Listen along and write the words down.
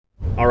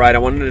Alright, I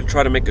wanted to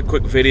try to make a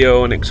quick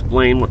video and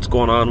explain what's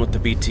going on with the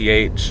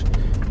BTH.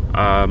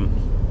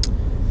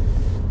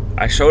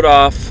 I showed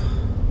off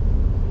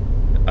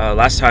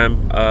last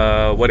time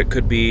what it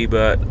could be,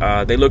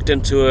 but they looked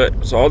into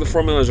it, so all the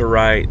formulas are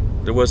right.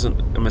 There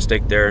wasn't a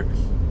mistake there.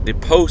 The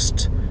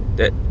post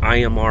that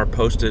IMR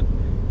posted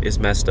is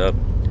messed up.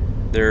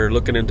 They're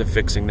looking into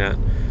fixing that.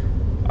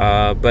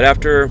 But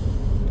after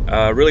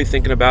really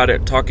thinking about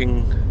it,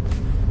 chatting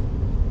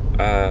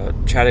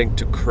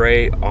to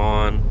Cray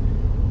on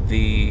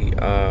the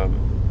on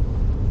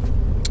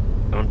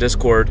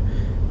Discord,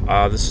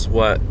 this is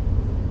what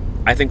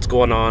I think's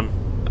going on.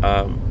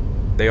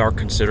 They are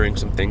considering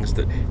some things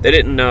that they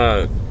didn't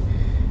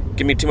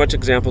give me too much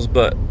examples,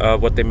 but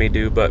what they may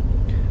do. But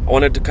I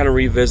wanted to kind of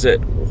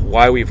revisit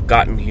why we've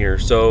gotten here.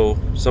 So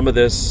some of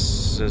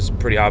this is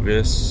pretty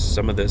obvious.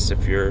 Some of this,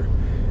 if you're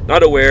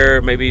not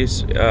aware, maybe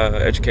it's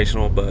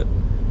educational, but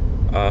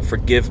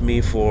forgive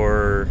me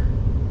for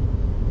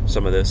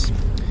some of this.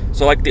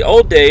 So like the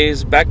old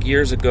days, back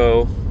years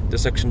ago,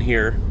 this section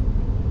here,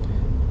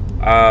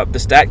 the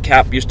stat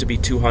cap used to be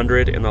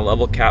 200 and the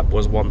level cap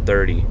was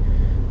 130.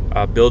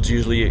 Builds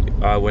usually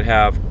would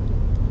have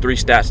 3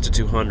 stats to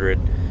 200.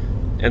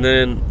 And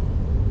then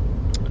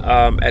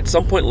at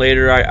some point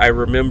later, I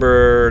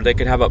remember they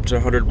could have up to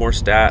 100 more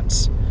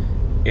stats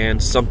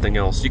and something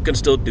else. You can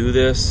still do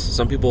this.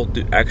 Some people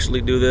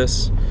actually do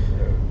this.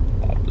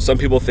 Some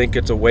people think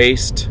it's a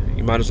waste.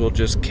 You might as well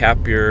just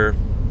cap your...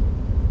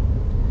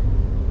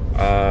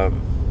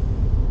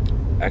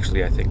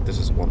 actually, I think this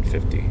is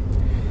 150.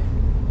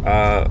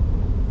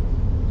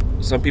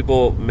 Some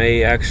people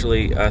may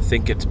actually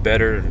think it's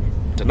better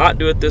to not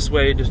do it this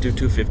way, just do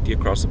 250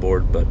 across the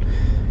board. But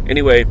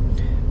anyway,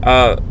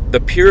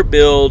 the pure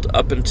build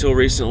up until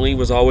recently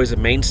was always a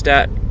main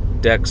stat,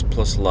 dex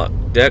plus luck.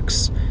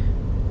 Dex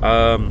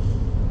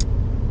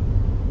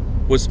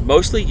was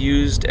mostly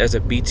used as a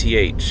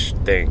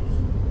BTH thing.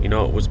 You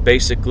know, it was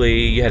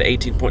basically, you had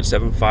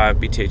 18.75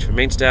 BTH from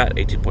main stat,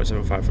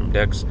 18.75 from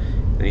dex,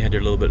 and you had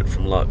your little bit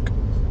from luck.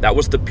 That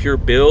was the pure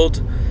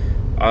build.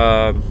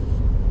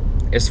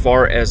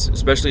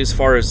 Especially as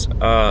far as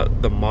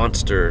the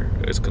monster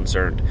is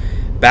concerned.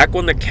 Back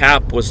when the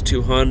cap was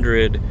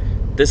 200,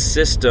 this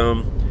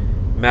system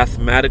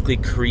mathematically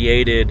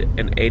created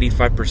an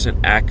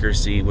 85%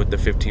 accuracy with the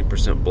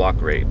 15%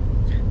 block rate.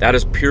 That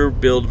is pure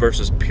build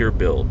versus pure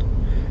build.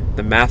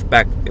 The math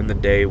back in the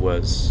day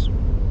was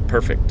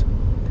perfect.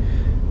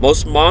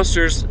 Most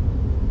monsters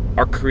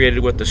are created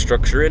with the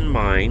structure in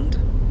mind.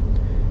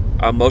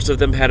 Most of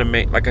them had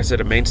like I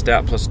said, a main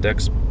stat plus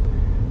dex.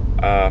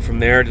 From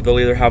there, they'll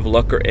either have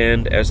luck or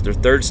end as their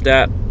third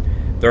stat.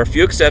 There are a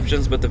few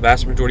exceptions, but the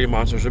vast majority of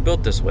monsters are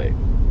built this way.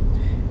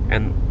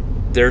 And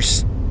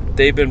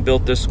they've been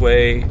built this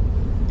way.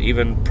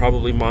 Even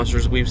probably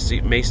monsters we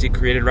may see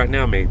created right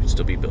now may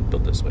still be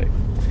built this way.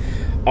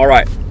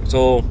 Alright,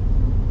 so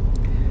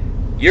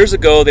years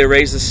ago they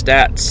raised the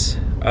stats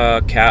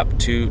cap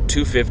to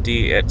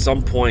 250 at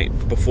some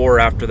point before or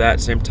after that,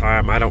 same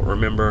time. I don't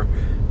remember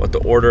what the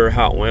order,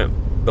 how it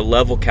went. The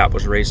level cap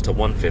was raised to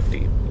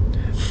 150.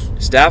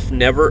 Staff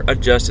never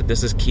adjusted,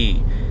 this is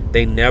key,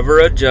 they never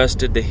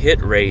adjusted the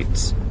hit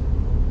rates,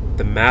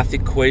 the math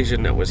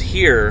equation that was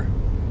here,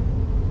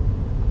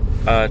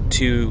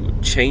 to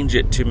change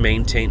it to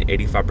maintain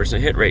 85%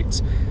 hit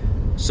rates.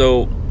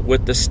 So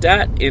with the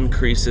stat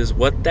increases,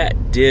 what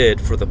that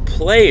did for the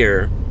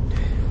player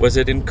was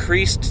it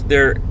increased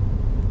their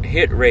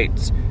hit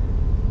rates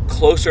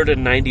closer to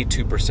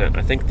 92%.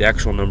 I think the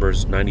actual number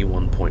is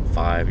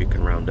 91.5. You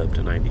can round up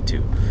to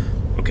 92.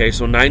 Okay,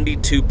 so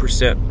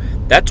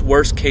 92%. That's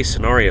worst case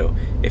scenario.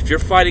 If you're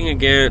fighting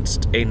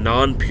against a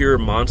non-pure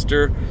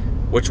monster,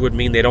 which would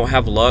mean they don't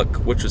have luck,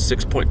 which was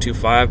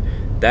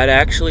 6.25, that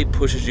actually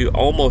pushes you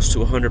almost to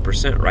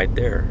 100% right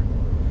there.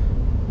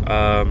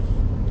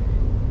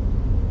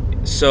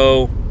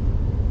 So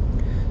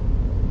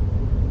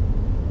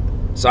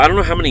I don't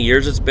know how many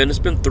years it's been. It's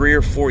been 3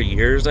 or 4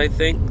 years, I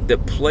think,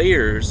 that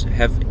players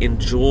have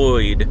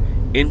enjoyed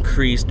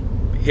increased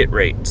hit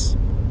rates.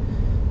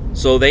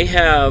 So they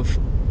have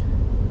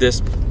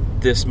this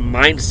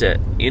mindset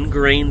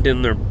ingrained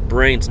in their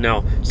brains.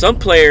 Now, some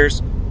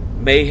players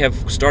may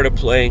have started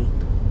playing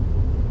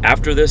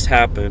after this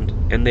happened,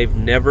 and they've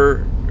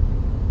never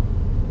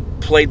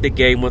played the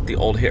game with the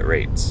old hit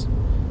rates.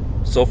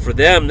 So for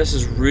them, this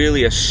is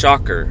really a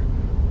shocker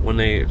when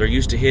they're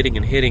used to hitting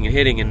and hitting and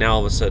hitting, and now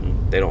all of a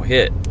sudden they don't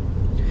hit.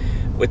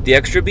 With the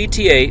extra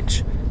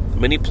BTH,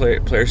 many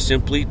players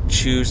simply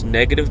choose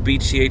negative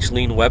BTH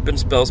lean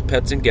weapons, spells,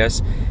 pets, and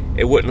guests.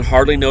 It wouldn't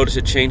hardly notice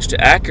a change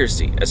to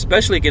accuracy,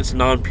 especially against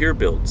non-pure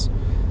builds,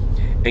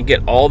 and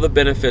get all the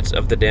benefits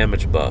of the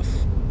damage buff.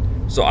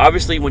 So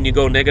obviously when you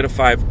go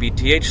 -5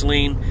 BTH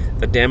lean,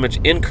 the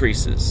damage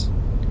increases.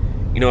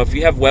 You know, if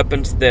you have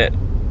weapons that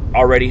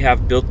already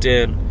have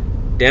built-in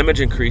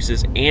damage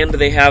increases and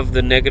they have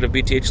the negative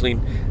BTH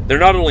lean, they're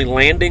not only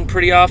landing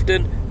pretty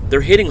often,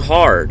 they're hitting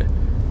hard.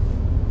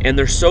 And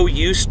they're so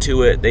used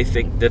to it, they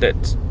think that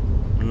it's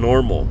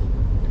normal.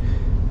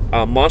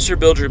 Monster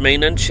builds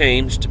remain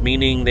unchanged,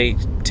 meaning they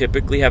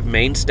typically have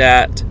main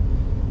stat,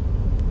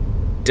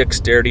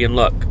 dexterity, and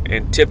luck.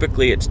 And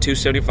typically it's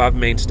 275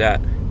 main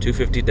stat,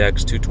 250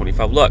 dex,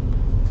 225 luck.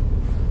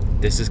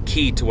 This is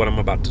key to what I'm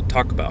about to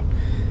talk about.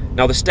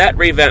 Now the stat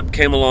revamp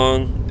came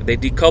along. They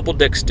decoupled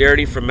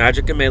dexterity from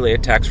magic and melee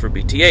attacks for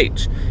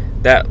BTH.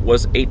 That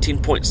was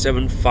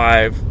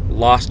 18.75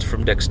 lost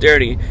from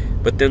dexterity,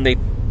 but then they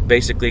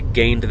basically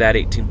gained that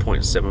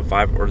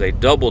 18.75, or they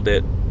doubled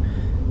it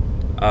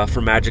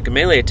for magic and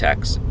melee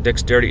attacks.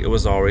 Dexterity, it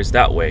was always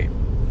that way.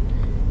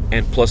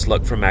 And plus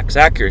luck for max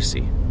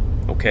accuracy.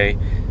 Okay,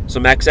 so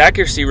max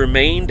accuracy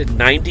remained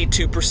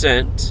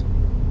 92%.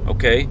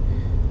 Okay,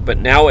 but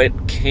now it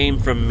came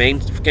from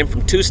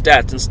two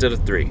stats instead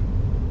of three.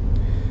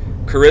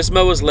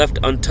 Charisma was left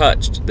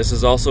untouched. This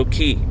is also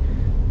key,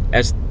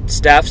 as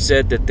staff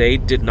said that they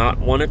did not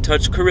want to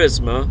touch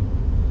charisma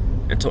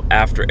until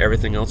after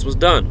everything else was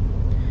done.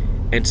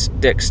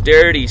 And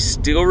dexterity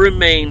still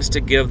remains to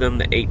give them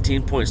the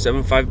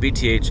 18.75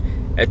 BTH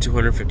at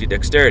 250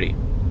 dexterity.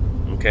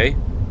 Okay?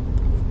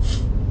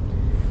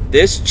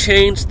 This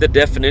changed the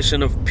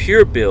definition of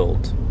pure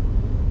build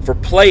for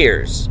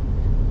players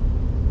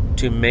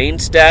to main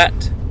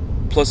stat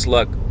plus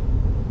luck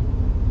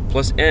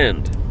plus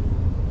end.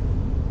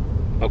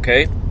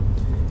 Okay?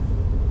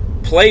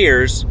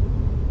 Players,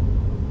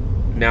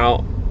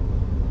 now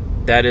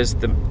that is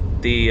the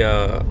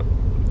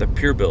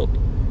pure build.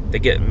 They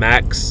get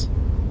max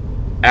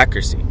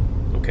accuracy.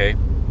 Okay?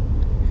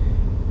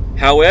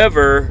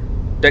 However,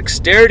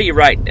 dexterity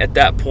right at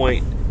that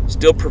point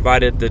still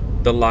provided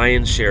the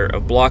lion's share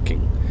of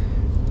blocking.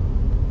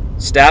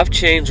 Staff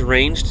changed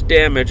ranged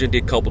damage and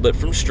decoupled it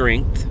from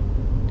strength.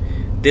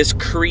 This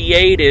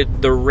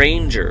created the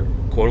ranger,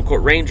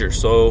 quote-unquote ranger.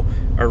 So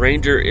a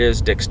ranger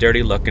is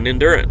dexterity, luck, and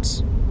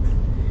endurance.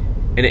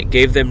 And it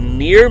gave them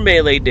near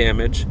melee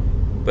damage,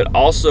 but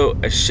also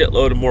a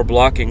shitload of more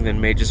blocking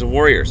than mages and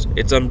warriors.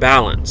 It's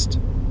unbalanced.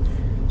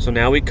 So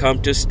now we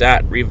come to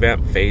stat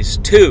revamp phase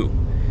 2.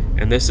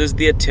 And this is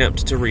the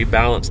attempt to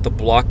rebalance the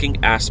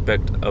blocking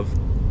aspect of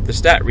the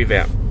stat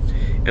revamp.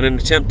 In an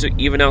attempt to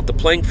even out the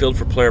playing field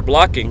for player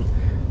blocking,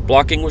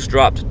 blocking was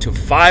dropped to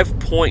 5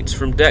 points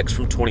from dex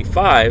from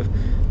 25,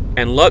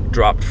 and luck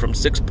dropped from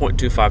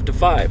 6.25 to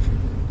 5.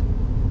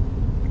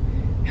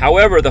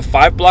 However, the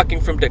 5 blocking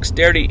from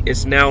dexterity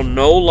is now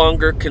no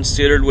longer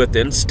considered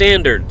within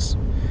standards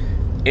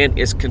and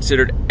is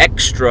considered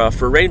extra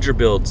for ranger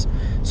builds.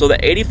 So the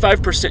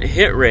 85%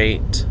 hit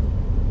rate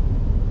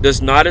does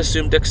not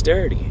assume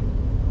dexterity.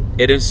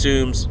 It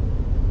assumes,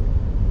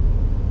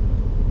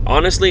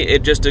 honestly,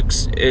 it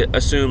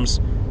assumes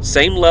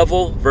same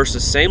level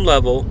versus same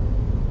level,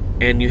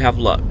 and you have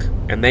luck,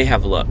 and they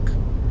have luck.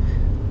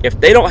 If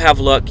they don't have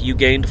luck, you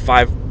gained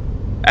 5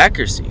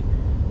 accuracy.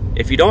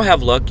 If you don't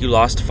have luck, you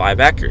lost 5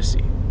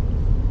 accuracy.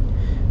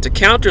 To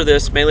counter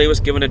this, melee was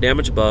given a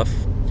damage buff,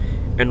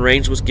 and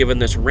range was given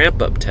this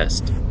ramp-up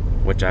test,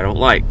 which I don't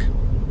like.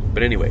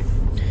 But anyway,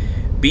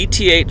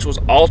 BTH was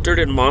altered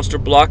and monster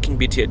blocking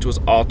BTH was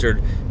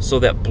altered so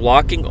that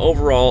blocking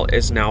overall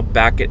is now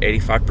back at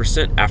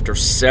 85% after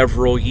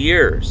several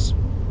years.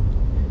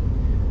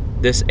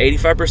 This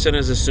 85%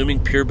 is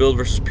assuming pure build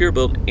versus pure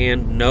build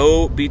and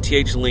no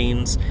BTH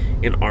leans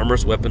in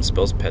armors, weapons,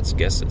 spells, pets,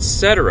 guests,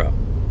 etc.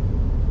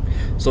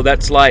 So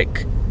that's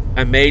like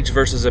a mage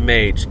versus a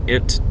mage,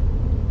 int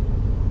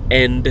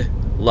end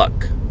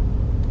luck.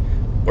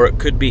 Or it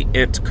could be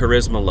int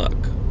charisma luck.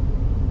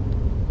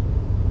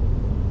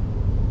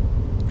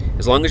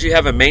 As long as you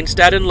have a main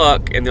stat in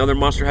luck and the other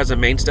monster has a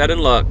main stat in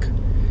luck,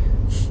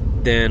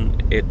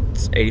 then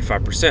it's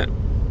 85%.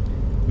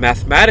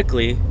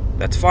 Mathematically,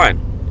 that's fine.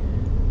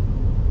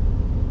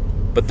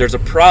 But there's a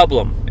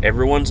problem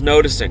everyone's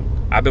noticing.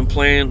 I've been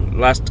playing the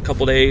last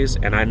couple days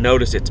and I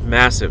notice it's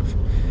massive.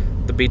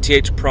 The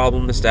BTH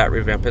problem the stat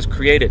revamp has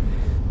created.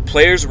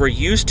 Players were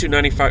used to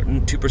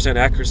 92%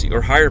 accuracy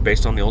or higher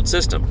based on the old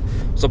system.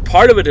 So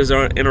part of it is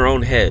in our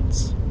own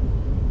heads.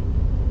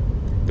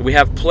 We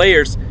have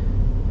players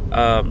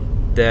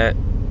that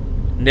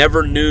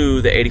never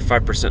knew the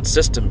 85%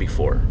 system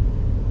before.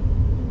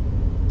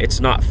 It's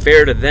not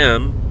fair to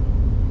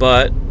them,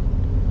 but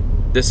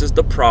this is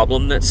the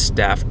problem that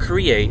staff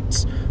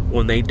creates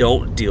when they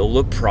don't deal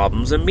with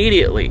problems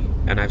immediately.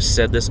 And I've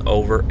said this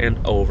over and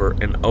over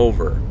and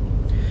over.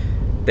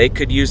 They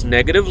could use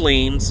negative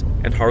leans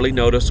and hardly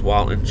notice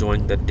while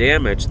enjoying the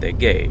damage they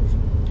gave.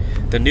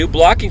 The new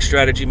blocking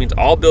strategy means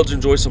all builds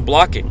enjoy some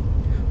blocking,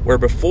 where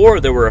before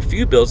there were a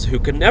few builds who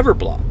could never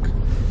block.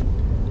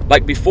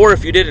 Like before,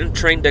 if you didn't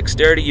train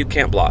dexterity, you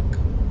can't block.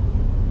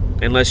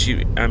 Unless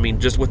you,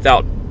 just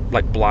without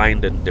like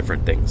blind and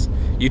different things.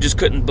 You just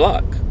couldn't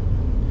block.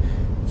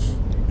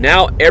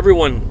 Now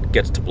everyone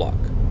gets to block.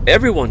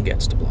 Everyone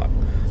gets to block.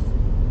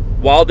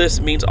 While this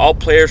means all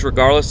players,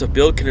 regardless of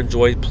build, can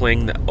enjoy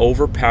playing the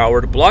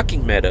overpowered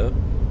blocking meta,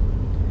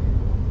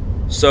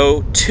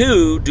 so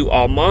too do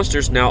all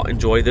monsters now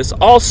enjoy this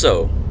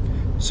also.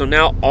 So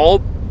now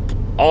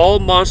all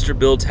monster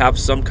builds have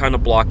some kind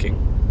of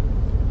blocking.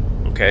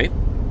 Okay?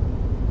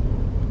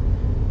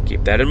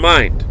 Keep that in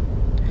mind.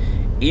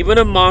 Even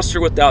a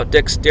monster without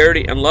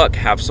dexterity and luck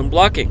have some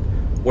blocking,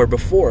 where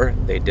before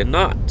they did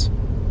not.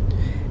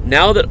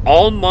 Now that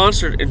all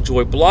monsters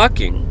enjoy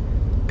blocking,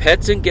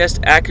 pets and guest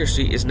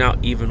accuracy is now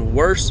even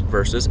worse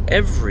versus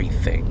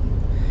everything.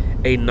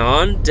 A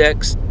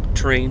non-dex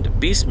trained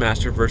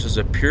Beastmaster versus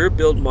a pure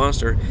build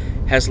monster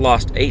has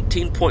lost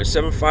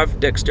 18.75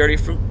 dexterity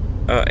from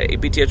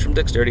BTH from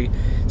dexterity,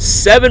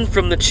 7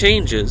 from the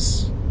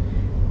changes.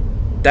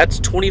 That's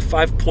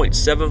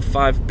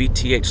 25.75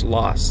 BTH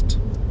lost.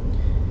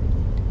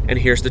 And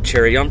here's the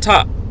cherry on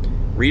top.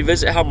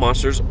 Revisit how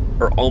monsters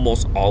are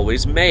almost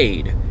always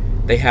made.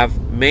 They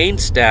have main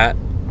stat,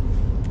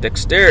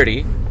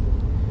 dexterity,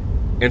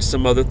 and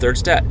some other third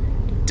stat.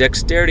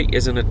 Dexterity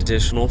is an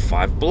additional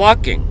 5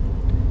 blocking.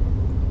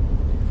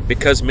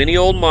 Because many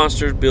old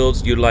monsters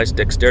builds utilize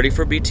dexterity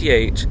for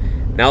BTH,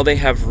 now they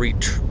have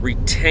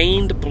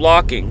retained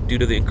blocking due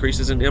to the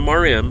increases in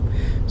MRM.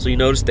 So you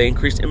notice they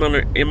increased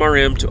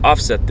MRM to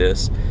offset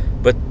this,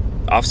 but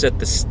offset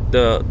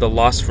the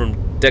loss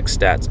from dex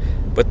stats.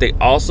 But they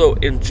also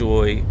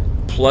enjoy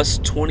plus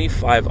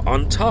 25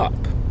 on top.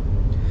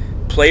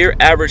 Player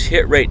average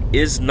hit rate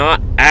is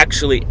not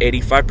actually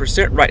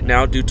 85% right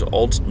now due to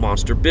old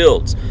monster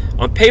builds.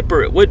 On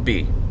paper it would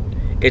be.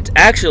 It's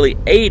actually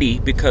 80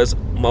 because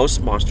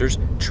most monsters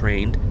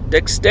trained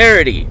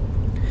dexterity.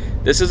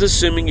 This is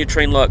assuming you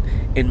train luck,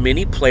 and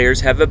many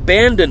players have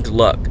abandoned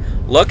luck.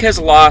 Luck has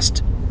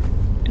lost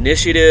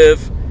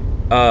initiative,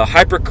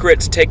 hyper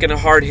crits taken a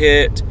hard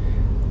hit.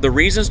 The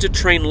reasons to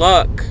train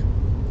luck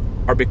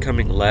are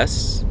becoming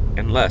less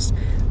and less.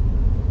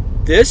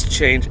 This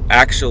change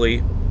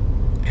actually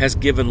has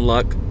given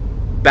luck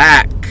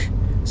back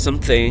some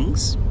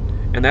things,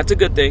 and that's a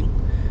good thing.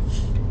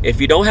 If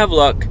you don't have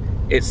luck,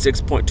 it's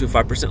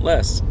 6.25%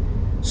 less.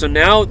 So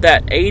now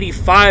that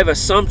 85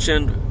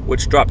 assumption,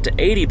 which dropped to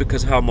 80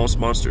 because of how most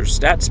monsters'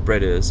 stat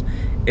spread is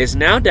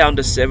now down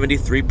to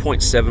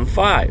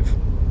 73.75.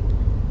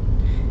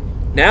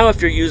 Now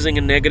if you're using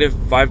a negative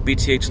 5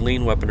 BTH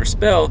lean weapon or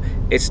spell,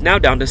 it's now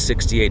down to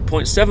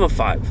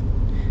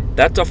 68.75.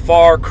 That's a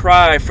far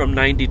cry from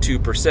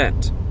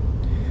 92%.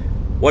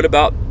 What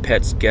about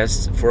pets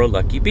guests for a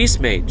lucky beast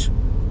mage?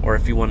 Or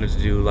if you wanted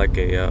to do like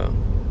a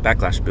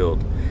backlash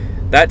build.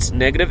 That's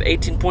negative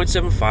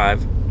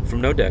 18.75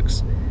 from no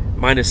dex,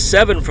 minus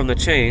 7 from the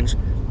change,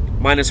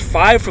 minus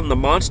 5 from the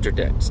monster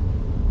dex.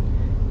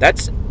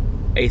 That's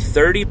a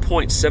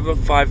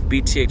 30.75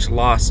 BTH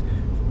loss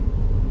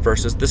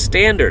versus the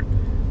standard,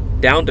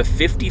 down to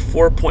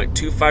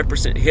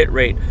 54.25% hit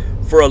rate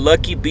for a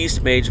lucky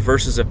beast mage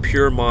versus a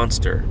pure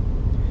monster.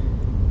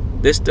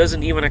 This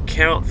doesn't even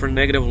account for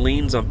negative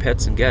leans on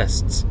pets and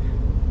guests.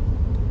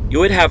 You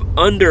would have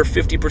under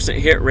 50%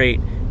 hit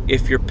rate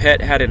if your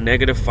pet had a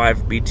negative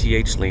 5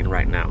 BTH lean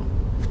right now.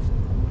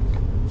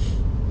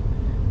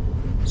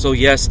 So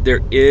yes,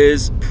 there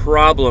is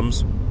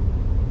problems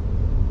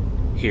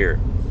here.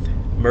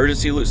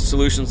 Emergency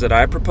solutions that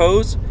I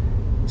propose: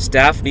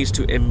 staff needs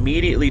to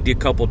immediately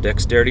decouple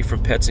dexterity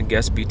from pets and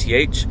guests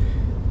BTH.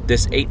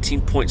 This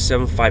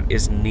 18.75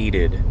 is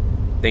needed.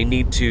 They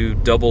need to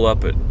double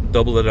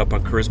it up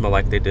on charisma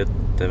like they did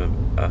the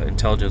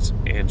intelligence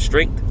and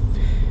strength.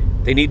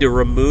 They need to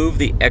remove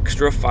the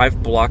extra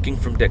 5 blocking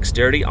from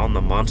dexterity on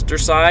the monster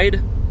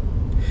side.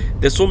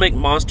 This will make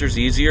monsters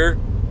easier.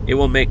 It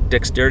will make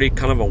dexterity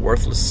kind of a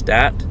worthless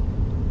stat.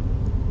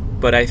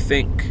 But I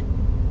think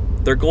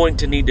they're going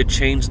to need to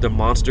change the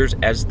monsters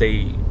as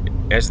they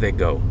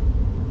go,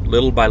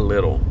 little by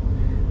little.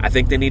 I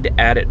think they need to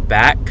add it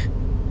back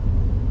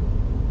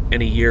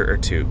in a year or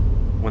two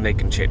when they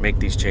can make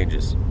these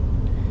changes.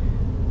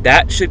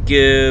 That should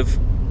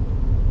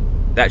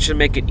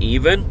make it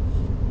even.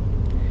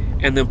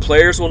 And then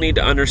players will need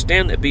to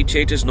understand that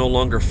BTH is no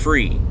longer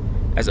free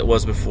as it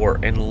was before,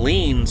 and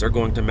leans are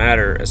going to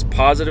matter, as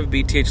positive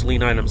BTH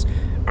lean items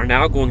are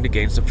now going to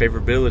gain some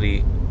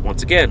favorability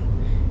once again.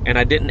 And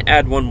I didn't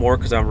add one more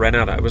because I ran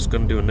out. I was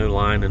going to do a new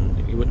line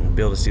and you wouldn't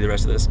be able to see the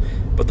rest of this.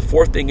 But the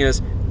fourth thing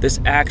is,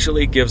 this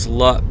actually gives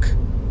luck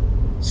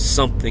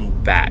something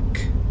back,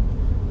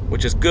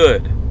 which is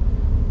good.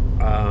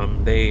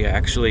 They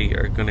actually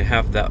are going to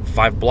have that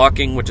 5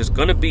 blocking, which is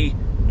going to be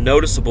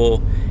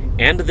noticeable,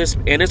 and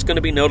it's going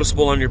to be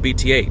noticeable on your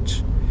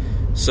BTH.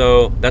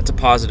 So that's a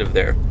positive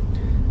there.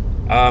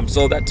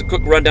 So that's a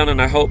quick rundown,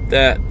 and I hope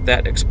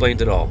that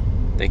explains it all.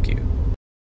 Thank you.